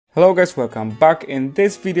Hello guys, welcome back. In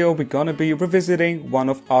this video we're gonna be revisiting one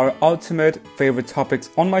of our ultimate favorite topics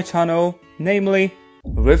on my channel, namely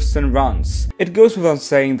riffs and runs. It goes without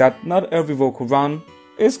saying that not every vocal run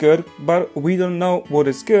is good, but we don't know what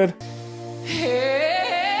is good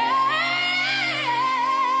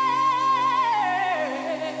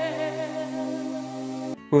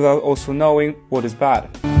without also knowing what is bad.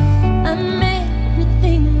 I'm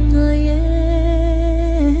everything I am.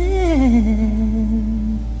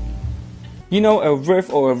 You know, a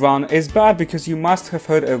riff or a run is bad because you must have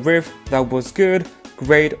heard a riff that was good,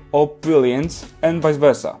 great or brilliant, and vice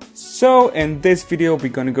versa. So in this video we're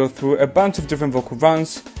gonna go through a bunch of different vocal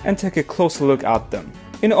runs and take a closer look at them.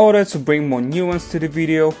 In order to bring more nuance to the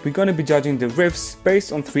video, we're gonna be judging the riffs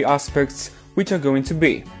based on three aspects, which are going to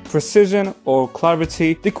be precision or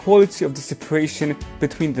clarity, the quality of the separation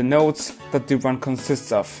between the notes that the run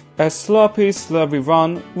consists of. A sloppy, slurry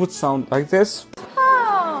run would sound like this.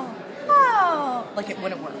 Like it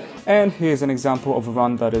wouldn't work. And here's an example of a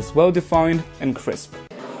run that is well defined and crisp.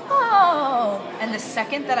 Oh, and the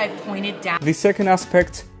second that I pointed down. The second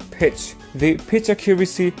aspect, pitch. The pitch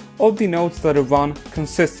accuracy of the notes that a run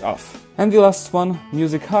consists of. And the last one,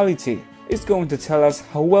 musicality. It's going to tell us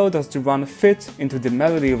how well does the run fit into the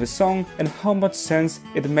melody of a song and how much sense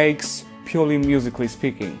it makes purely musically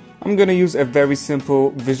speaking. I'm gonna use a very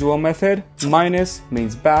simple visual method. Minus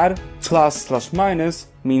means bad, plus/minus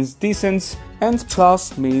means decent, and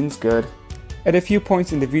plus means good. At a few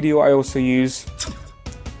points in the video I also use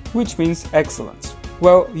which means excellent.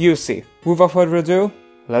 Well, you see. Without further ado,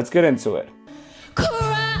 let's get into it.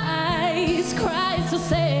 Christ, Christ the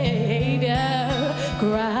Savior.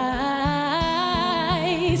 Christ,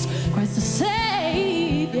 Christ the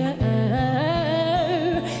Savior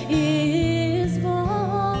is born.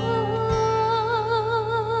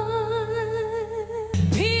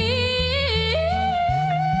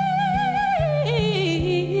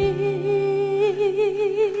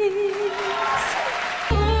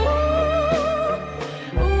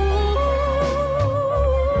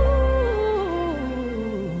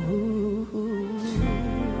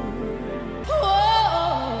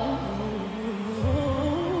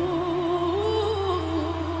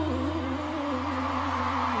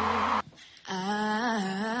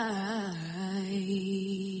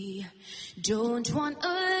 Don't want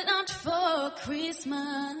a lot for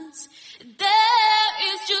Christmas.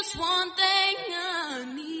 There is just one thing I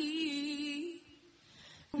need.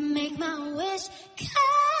 Make my wish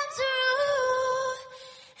come true.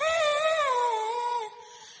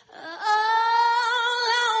 All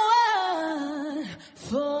I want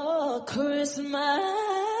for Christmas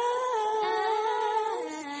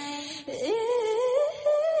is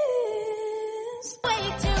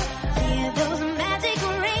wait to hear those magic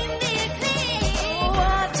reindeer click. Oh, I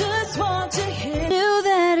just want to hear. Knew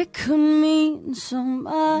that it could mean so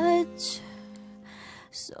much,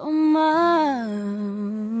 so much.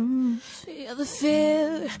 Feel the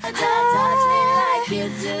fear. Touch me like you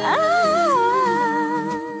do.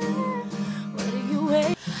 What are you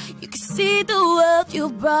waiting? You can see the world you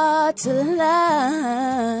brought to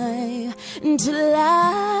life, to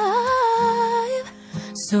life.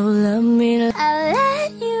 So love me, I'll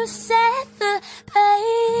let you set the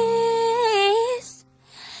pace.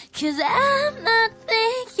 'Cause I'm not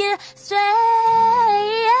thinking straight.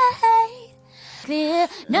 Clear,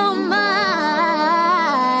 no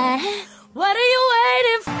mind. What are you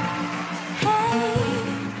waiting for?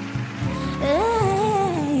 Hey,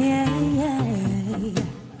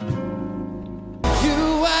 You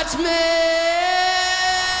watch me.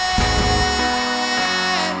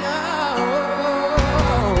 No.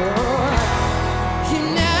 You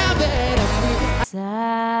never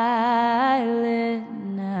silent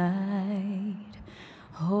night,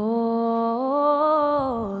 holy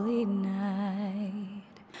night,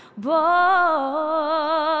 born,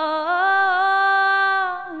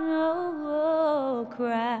 oh,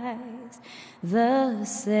 Christ the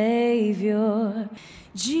Savior,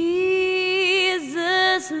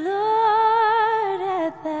 Jesus, Lord,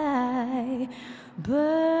 at thy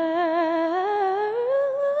birth.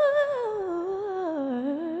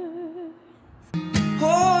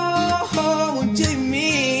 Oh, what do you mean?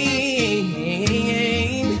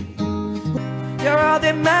 You're all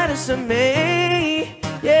that matters to me.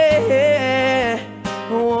 Yeah.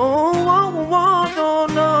 Oh, oh, oh, no,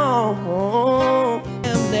 no.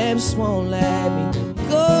 And they just won't let me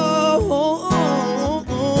go.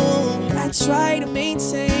 I try to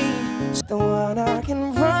maintain the one I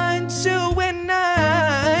can run to when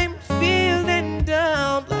I'm feeling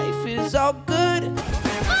down. Life is all good.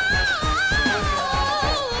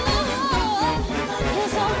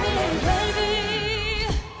 Yes, I'm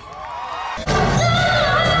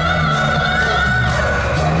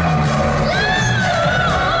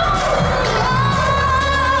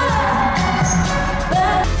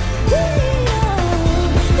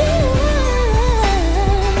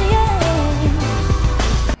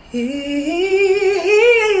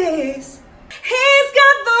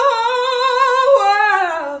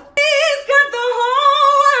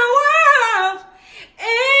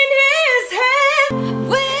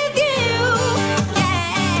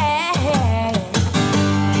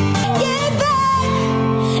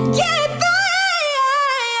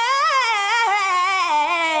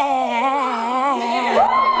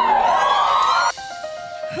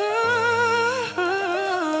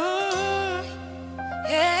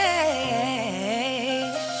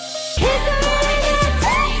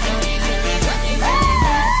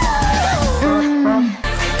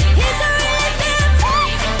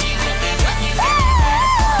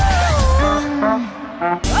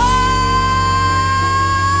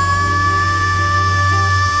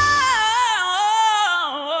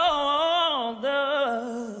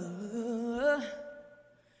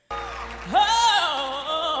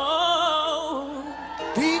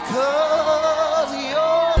 'cause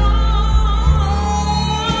you're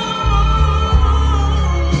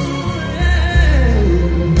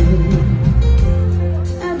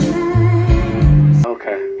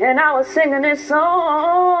Okay. and I was singing this song,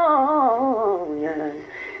 yeah,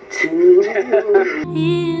 to you.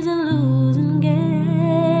 He's a losing game.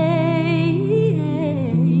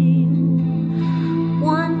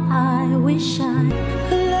 One I wish I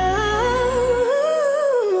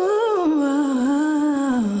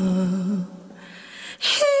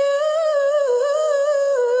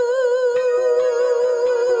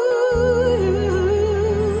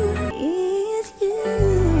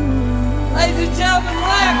Ladies and gentlemen,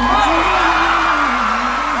 Black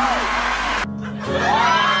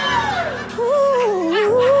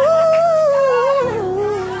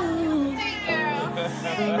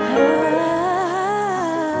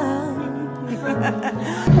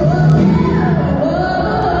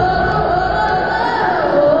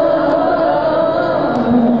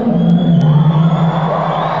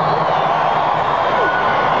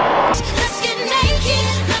Let's get naked,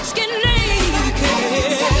 let's get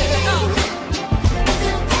naked.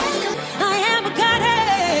 I am a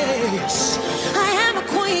goddess, I am a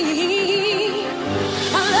queen.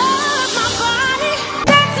 I love my body,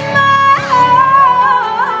 that's mine.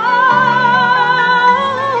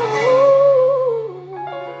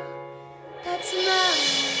 That's my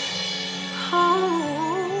home.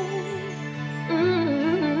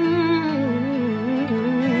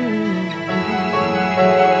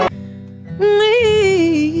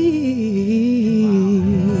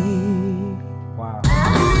 Wow.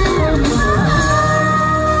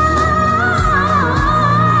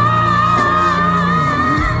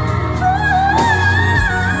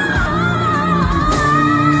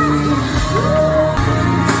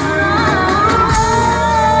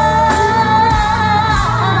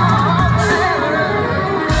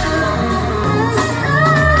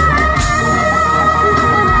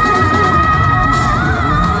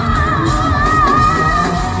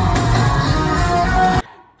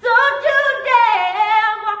 Don't you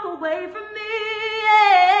dare walk away from me.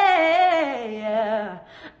 Yeah.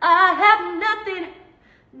 I have nothing,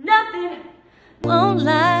 nothing. Won't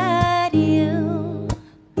lie to you.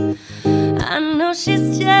 I know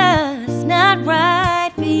she's just not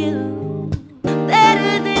right for you.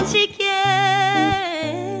 Better than she can.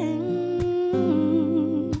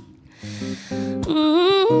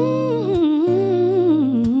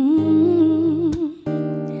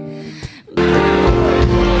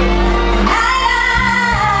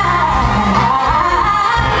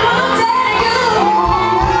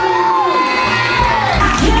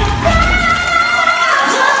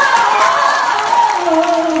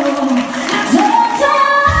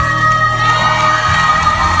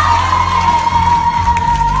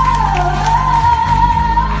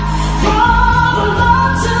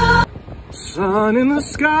 sun in the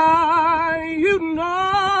sky, you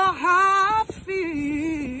know how I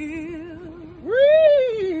feel.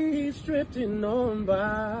 Breeze drifting on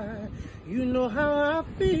by, you know how I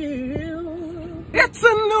feel. It's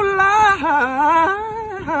a new life,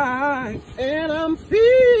 and I'm feeling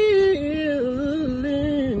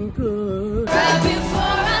good. Right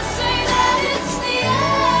before I say that it's the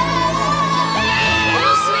end,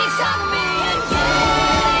 oh sweet talk me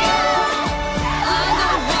again. I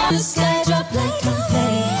don't want the sky drop like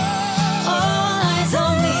confetti. All eyes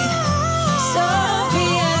on me, so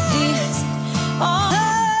VIP. Oh,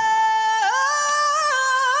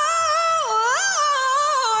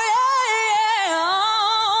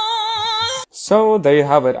 yeah. So there you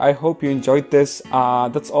have it. I hope you enjoyed this.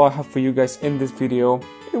 That's all I have for you guys in this video.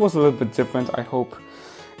 It was a little bit different. I hope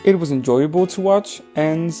it was enjoyable to watch.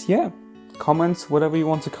 And yeah, comment whatever you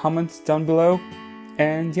want to comment down below.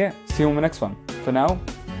 And yeah, see you on the next one. For now,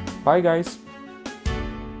 bye guys.